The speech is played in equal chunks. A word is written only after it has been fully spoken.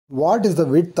What is the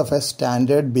width of a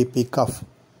standard BP cuff?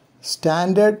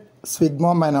 Standard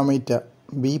sphygmomanometer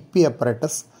BP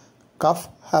apparatus cuff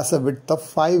has a width of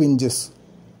 5 inches.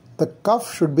 The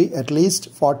cuff should be at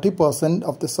least 40%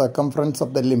 of the circumference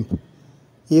of the limb.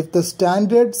 If the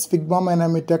standard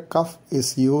sphygmomanometer cuff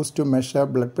is used to measure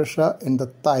blood pressure in the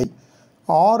thigh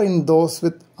or in those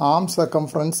with arm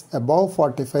circumference above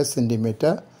 45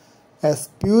 cm, a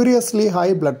spuriously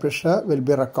high blood pressure will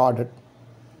be recorded.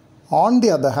 On the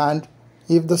other hand,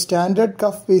 if the standard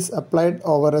cuff is applied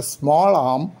over a small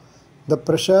arm, the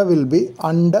pressure will be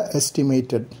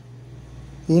underestimated.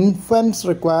 Infants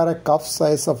require a cuff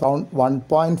size of around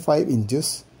 1.5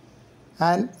 inches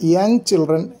and young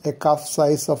children a cuff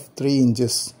size of 3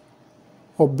 inches.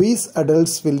 Obese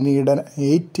adults will need an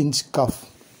 8-inch cuff.